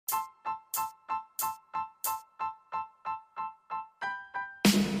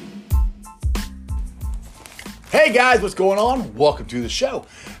Hey guys, what's going on? Welcome to the show.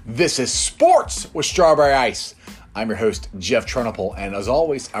 This is Sports with Strawberry Ice. I'm your host, Jeff Trunapole, and as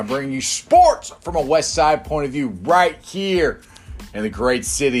always, I'm bringing you sports from a West Side point of view right here in the great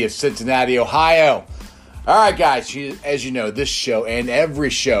city of Cincinnati, Ohio. All right, guys, as you know, this show and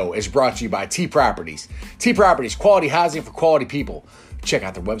every show is brought to you by T Properties. T Properties, quality housing for quality people. Check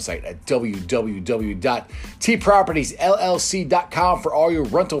out their website at www.tpropertiesllc.com for all your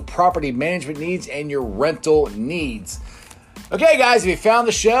rental property management needs and your rental needs. Okay, guys, if you found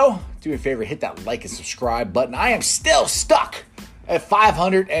the show, do me a favor, hit that like and subscribe button. I am still stuck at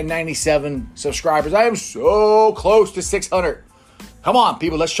 597 subscribers. I am so close to 600. Come on,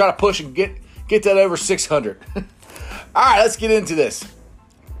 people, let's try to push and get that over 600. All right, let's get into this.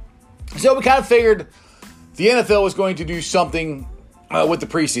 So we kind of figured the NFL was going to do something with the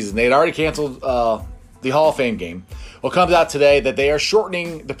preseason. They had already canceled the Hall of Fame game. Well, it comes out today that they are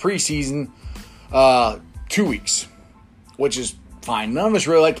shortening the preseason 2 weeks, which is fine. None of us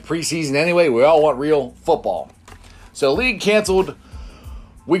really like the preseason anyway. We all want real football. So the league canceled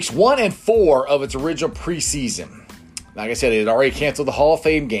weeks 1 and 4 of its original preseason. Like I said, it had already canceled the Hall of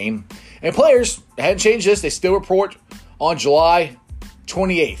Fame game. And players hadn't changed this. They still report on July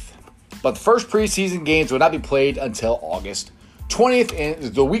 28th. But the first preseason games would not be played until August 20th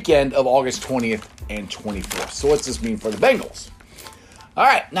and the weekend of August 20th and 24th. So what's this mean for the Bengals? All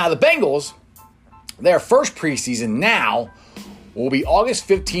right, now the Bengals, their first preseason now will be August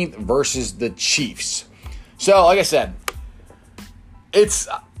 15th versus the Chiefs. So, like I said, it's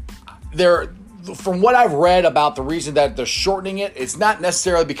from what I've read about the reason that they're shortening it, it's not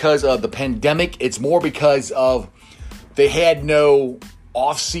necessarily because of the pandemic. It's more because of they had no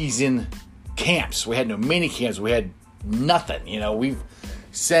off-season camps. We had no mini camps. We had nothing. We've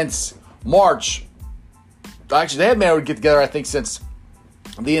since March. Actually, they haven't been able to get together, I think, since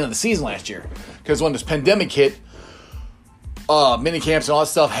the end of the season last year. Because when this pandemic hit, mini camps and all that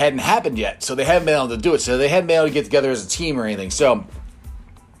stuff hadn't happened yet. So they haven't been able to do it. So they haven't been able to get together as a team or anything. So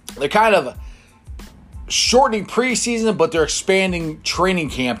they're kind of shortening preseason, but they're expanding training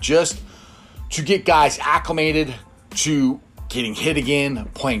camp just to get guys acclimated to getting hit again,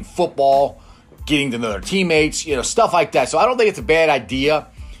 playing football, getting to know their teammates, stuff like that. So I don't think it's a bad idea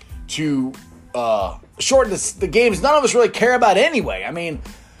to shorten the games. None of us really care about anyway. I mean,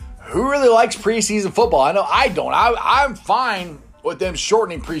 who really likes preseason football? I know I don't. I'm fine with them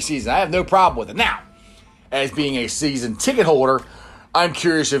shortening preseason. I have no problem with it. Now, as being a season ticket holder, I'm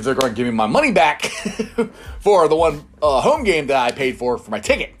curious if they're going to give me my money back for the one home game that I paid for my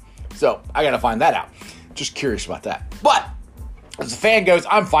ticket. So I got to find that out. Just curious about that. But as a fan goes,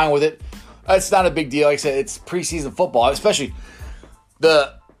 I'm fine with it. It's not a big deal. Like I said, it's preseason football. Especially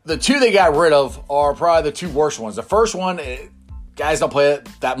the two they got rid of are probably the two worst ones. The first one, guys don't play it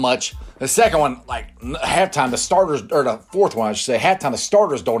that much. The second one, like halftime, the starters, or the fourth one, I should say, halftime, the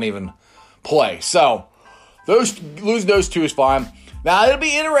starters don't even play. So losing those two is fine. Now, it'll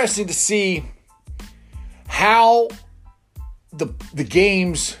be interesting to see how the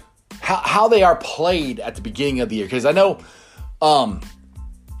games, how they are played at the beginning of the year. Because I know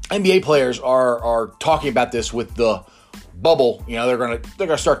NBA players are talking about this with the bubble. They're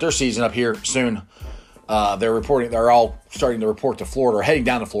gonna start their season up here soon. They're all starting to report to Florida, or heading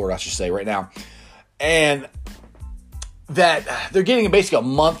down to Florida, I should say, right now. And that they're getting basically a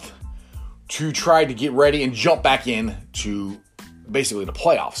month to try to get ready and jump back in to basically the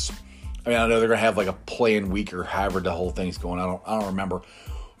playoffs. I mean, I know they're going to have like a play-in week or however the whole thing's going. I don't remember.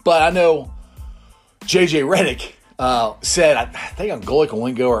 But I know JJ Redick said, I think on Golic and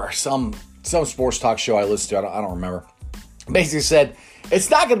Wingo or some sports talk show I listened to, I don't remember, basically said it's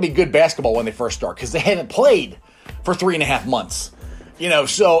not going to be good basketball when they first start because they haven't played for 3.5 months.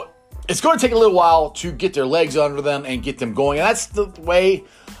 So it's going to take a little while to get their legs under them and get them going. And that's the way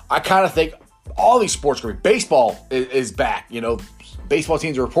I kind of think all these sports are going to be. Baseball is back. Baseball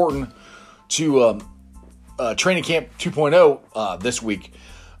teams are reporting to training camp 2.0 this week.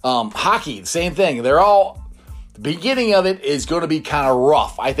 Hockey, same thing. They're all, the beginning of it is going to be kind of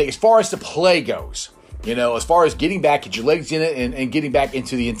rough, I think, as far as the play goes. As far as getting back, get your legs in it, and getting back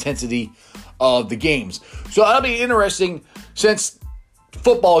into the intensity of the games. So that'll be interesting since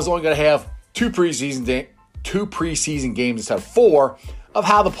football is only going to have two preseason games instead of 4 of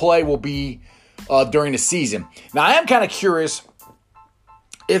how the play will be during the season. Now, I am kind of curious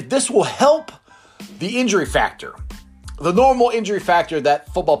if this will help the injury factor, the normal injury factor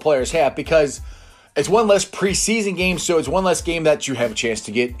that football players have, because it's one less preseason game, so it's one less game that you have a chance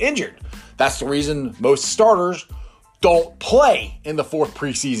to get injured. That's the reason most starters don't play in the 4th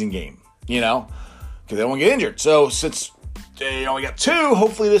preseason game, because they don't get injured. So since they only got 2,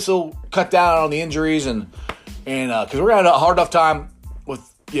 hopefully this will cut down on the injuries and and because we're gonna have a hard enough time with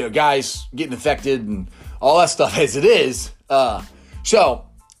guys getting infected and all that stuff as it is. So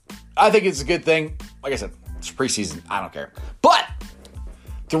I think it's a good thing. Like I said, it's preseason. I don't care. But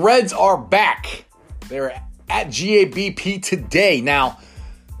the Reds are back. They're at GABP today. Now,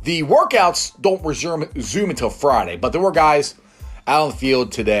 the workouts don't resume until Friday, but there were guys out on the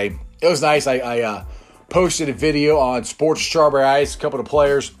field today. It was nice. I posted a video on Sports Strawberry Ice. A couple of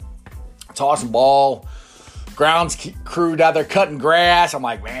players tossing ball. Grounds crew out there cutting grass. I'm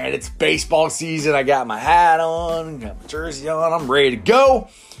like, man, it's baseball season. I got my hat on, got my jersey on. I'm ready to go.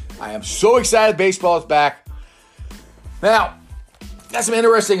 I am so excited baseball is back. Now, got some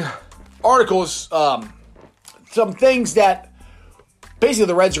interesting articles. Some things that basically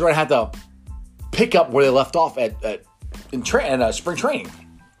the Reds are going to have to pick up where they left off in spring training.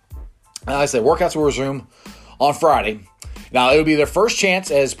 And I said workouts will resume on Friday. Now, it'll be their first chance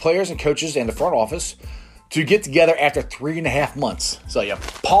as players and coaches and the front office to get together after 3.5 months. So you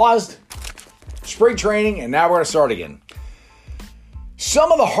paused spring training, and now we're going to start again.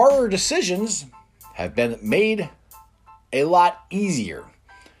 Some of the harder decisions have been made a lot easier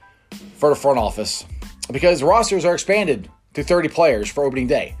for the front office because rosters are expanded to 30 players for opening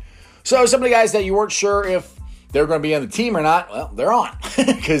day. So some of the guys that you weren't sure if they're going to be on the team or not, well, they're on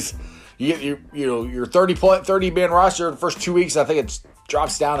because your 30-man roster the first 2 weeks. I think it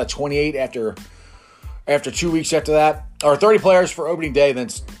drops down to 28 after 2 weeks after that, or 30 players for opening day, then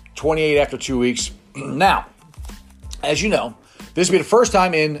it's 28 after 2 weeks. Now, as you know, this will be the first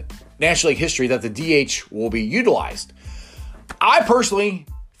time in National League history that the DH will be utilized. I personally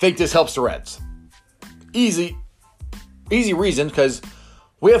think this helps the Reds. Easy reason, because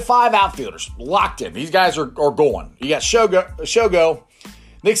we have 5 outfielders locked in. These guys are going. You got Shogo,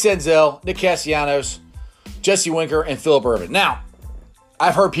 Nick Senzel, Nick Castellanos, Jesse Winker, and Phillip Ervin. Now,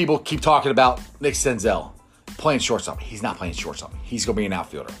 I've heard people keep talking about Nick Senzel playing shortstop. He's not playing shortstop. He's going to be an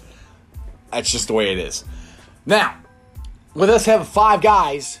outfielder. That's just the way it is. Now, with us having 5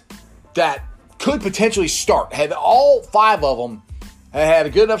 guys that could potentially start, have all 5 of them have had a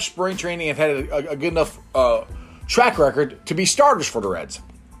good enough spring training and had a good enough track record to be starters for the Reds.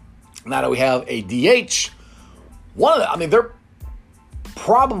 Now that we have a DH, they're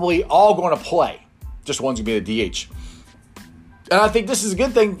probably all going to play. Just one's going to be the DH. And I think this is a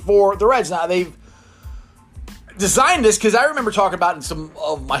good thing for the Reds. Now, they've designed this because I remember talking about in some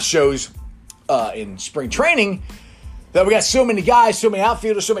of my shows in spring training that we got so many guys, so many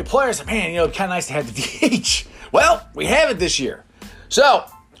outfielders, so many players. Man, it's kind of nice to have the DH. Well, we have it this year. So,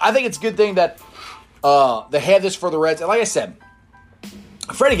 I think it's a good thing that they have this for the Reds. And like I said,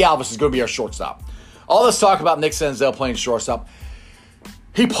 Freddie Galvis is going to be our shortstop. All this talk about Nick Senzel playing shortstop,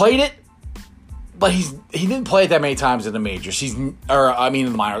 he played it, but he didn't play it that many times in the majors. In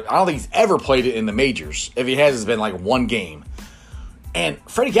the minors. I don't think he's ever played it in the majors. If he has, it's been like one game. And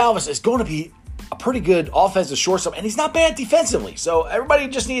Freddie Galvis is going to be a pretty good offensive shortstop, and he's not bad defensively. So everybody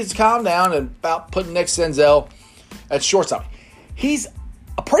just needs to calm down about putting Nick Senzel at shortstop. He's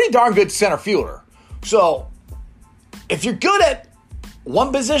a pretty darn good center fielder. So if you're good at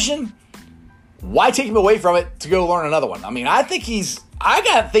one position, why take him away from it to go learn another one? I think he's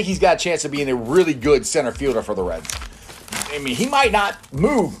got a chance of being a really good center fielder for the Reds. He might not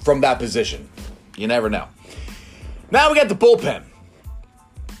move from that position. You never know. Now we got the bullpen.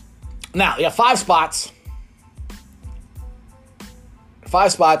 Now, you got 5 spots.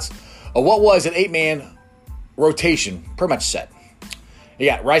 5 spots of what was an 8-man rotation, pretty much set. You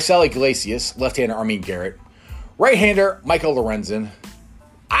got Raisel Iglesias, left-hander Armin Garrett, right-hander Michael Lorenzen.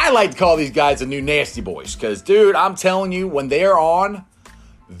 I like to call these guys the new nasty boys because, dude, I'm telling you, when they are on,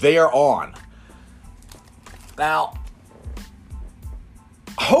 they are on. Now,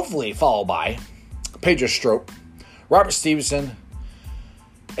 hopefully followed by Pedro Strop, Robert Stevenson,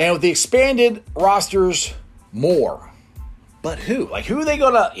 and with the expanded rosters, more. But who? Who are they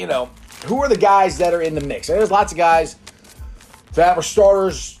going to, who are the guys that are in the mix? There's lots of guys that were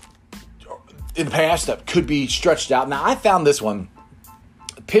starters in the past that could be stretched out. Now, I found this one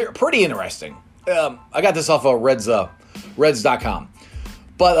pretty interesting. I got this off of Reds.com.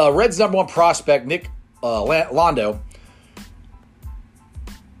 But Reds' number 1 prospect, Nick Londo,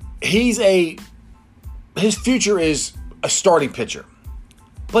 his future is a starting pitcher.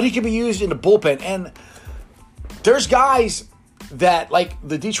 But he can be used in the bullpen. And there's guys that, like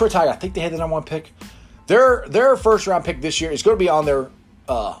the Detroit Tigers, I think they had the number 1 pick. Their first-round pick this year is going to be on their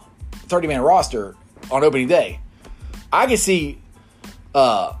 30-man roster on opening day. I can see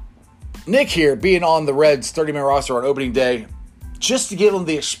Nick here being on the Reds' 30-man roster on opening day just to give him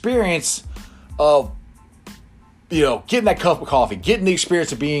the experience of, getting that cup of coffee, getting the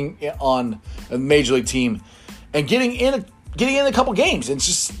experience of being on a major league team. and getting in a couple games and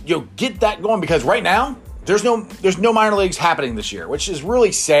just get that going, because right now there's no minor leagues happening this year, which is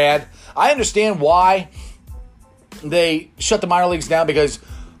really sad. I understand why they shut the minor leagues down, because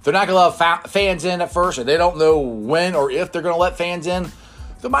they're not going to let fans in at first, and they don't know when or if they're going to let fans in.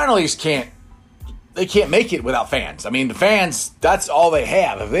 The minor leagues can't make it without fans. I mean, the fans, that's all they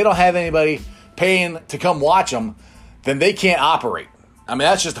have. If they don't have anybody paying to come watch them, then they can't operate. I mean,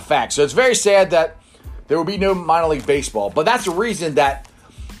 that's just a fact. So it's very sad that there will be no minor league baseball. But that's the reason that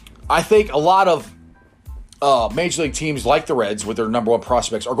I think a lot of major league teams like the Reds, with their number one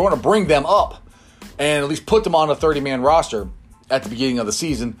prospects, are going to bring them up and at least put them on a 30-man roster at the beginning of the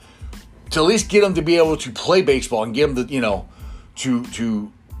season to at least get them to be able to play baseball and get them to,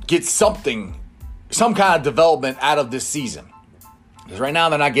 to get some kind of development out of this season. Because right now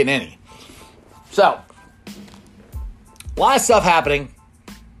they're not getting any. So, a lot of stuff happening.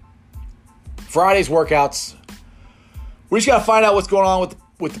 Friday's workouts. We just got to find out what's going on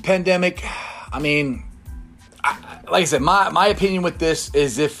with the pandemic. I mean, like I said, my opinion with this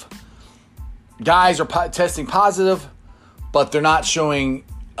is, if guys are testing positive, but they're not showing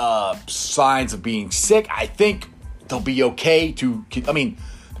signs of being sick, I think they'll be okay I mean,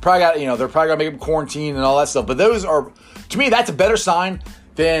 they're probably got to make them quarantine and all that stuff. But those are, to me, that's a better sign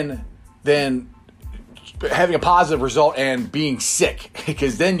than having a positive result and being sick,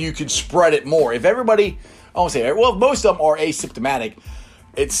 because then you could spread it more. If everybody, I won't say, well, most of them are asymptomatic,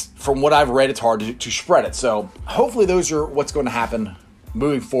 it's, from what I've read, it's hard to spread it. So hopefully those are what's going to happen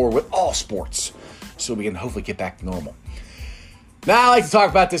moving forward with all sports, so we can hopefully get back to normal. Now, I like to talk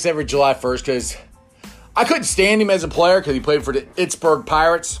about this every July 1st because I couldn't stand him as a player because he played for the Pittsburgh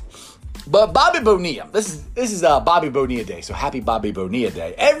Pirates. But Bobby Bonilla, this is Bobby Bonilla Day, so happy Bobby Bonilla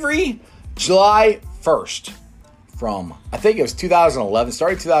Day. Every July 1st from, I think it was 2011,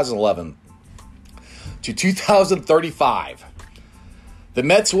 starting 2011 to 2035, the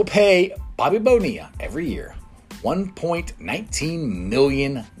Mets will pay Bobby Bonilla every year $1.19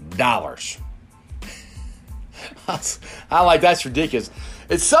 million. I'm like, that's ridiculous.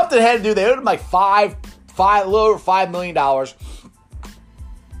 It's something they had to do. They owed him like a little over $5 million.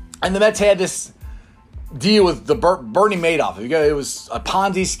 And the Mets had this deal with the Bernie Madoff. It was a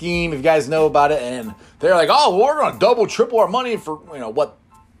Ponzi scheme, if you guys know about it. And they're like, oh, well, we're going to double, triple our money for, what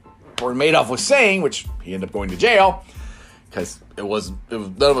Bernie Madoff was saying, which he ended up going to jail because none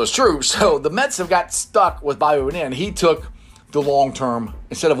of it was true. So the Mets have got stuck with Bobby Bonilla, and he took the long term.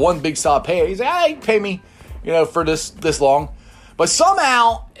 Instead of one big solid pay, he's like, hey, pay me, for this long. But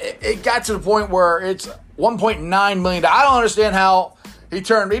somehow it got to the point where it's $1.9 million. I don't understand how he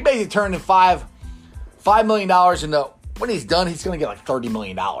basically turned in $5 million into, when he's done, he's going to get like $30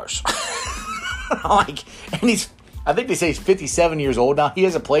 million. I think they say he's 57 years old now. He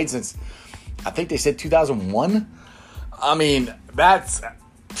hasn't played since, I think they said 2001. I mean, that's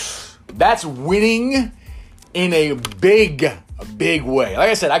winning in a big way. Like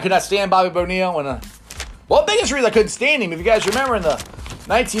I said, I could not stand Bobby Bonilla the biggest reason I couldn't stand him, if you guys remember in the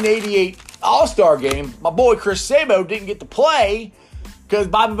 1988 All-Star game, my boy Chris Sabo didn't get to play because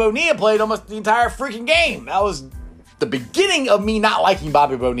Bobby Bonilla played almost the entire freaking game. That was the beginning of me not liking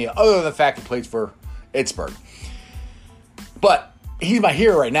Bobby Bonilla, other than the fact he plays for Pittsburgh. But he's my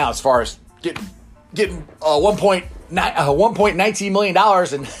hero right now as far as getting $1.19 million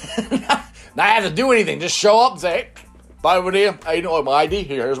and not have to do anything. Just show up and say, hey, Bobby Bonilla, how you doing? My ID?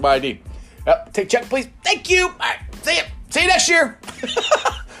 Here's my ID. Yep, take a check, please. Thank you. All right, see you. See you next year.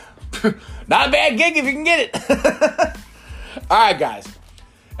 Not a bad gig if you can get it. All right, guys.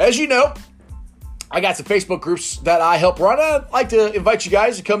 As you know, I got some Facebook groups that I help run. I'd like to invite you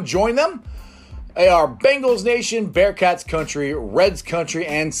guys to come join them. They are Bengals Nation, Bearcats Country, Reds Country,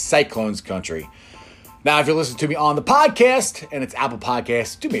 and Cyclones Country. Now, if you're listening to me on the podcast, and it's Apple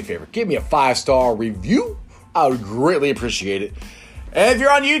Podcasts, do me a favor. Give me a 5-star review. I would greatly appreciate it. And if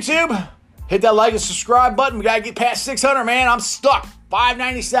you're on YouTube, hit that like and subscribe button. We got to get past 600, man. I'm stuck.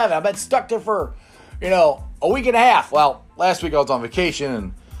 597. I've been stuck there for, a week and a half. Well, last week I was on vacation,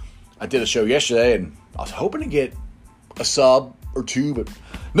 and I did a show yesterday, and I was hoping to get a sub or two, but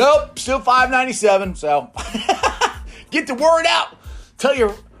nope, still 597. So get the word out. Tell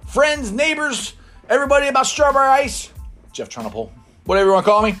your friends, neighbors, everybody about Strawberry Ice. Jeff Trunapole, whatever you want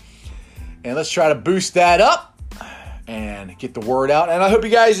to call me. And let's try to boost that up and get the word out. And I hope you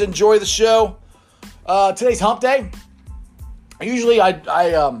guys enjoy the show. Today's hump day. Usually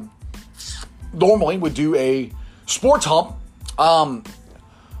I normally would do a sports hump.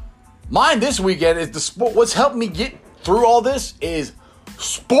 Mine this weekend is the sport. What's helped me get through all this is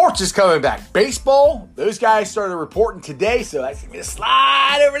sports is coming back. Baseball, those guys started reporting today, so that's going to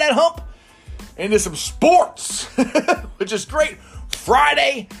slide over that hump. into some sports, which is great.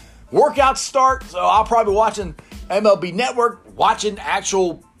 Friday, workout start, so I'll probably be watching MLB Network, watching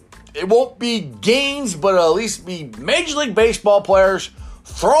actual, it won't be games, but it'll at least be Major League Baseball players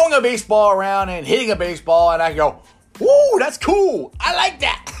throwing a baseball around and hitting a baseball, and I go, woo, that's cool. I like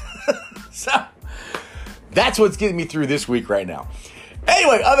that. So that's what's getting me through this week right now.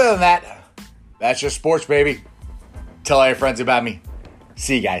 Anyway, other than that, that's just sports, baby. Tell all your friends about me.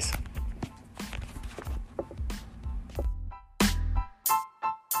 See you guys.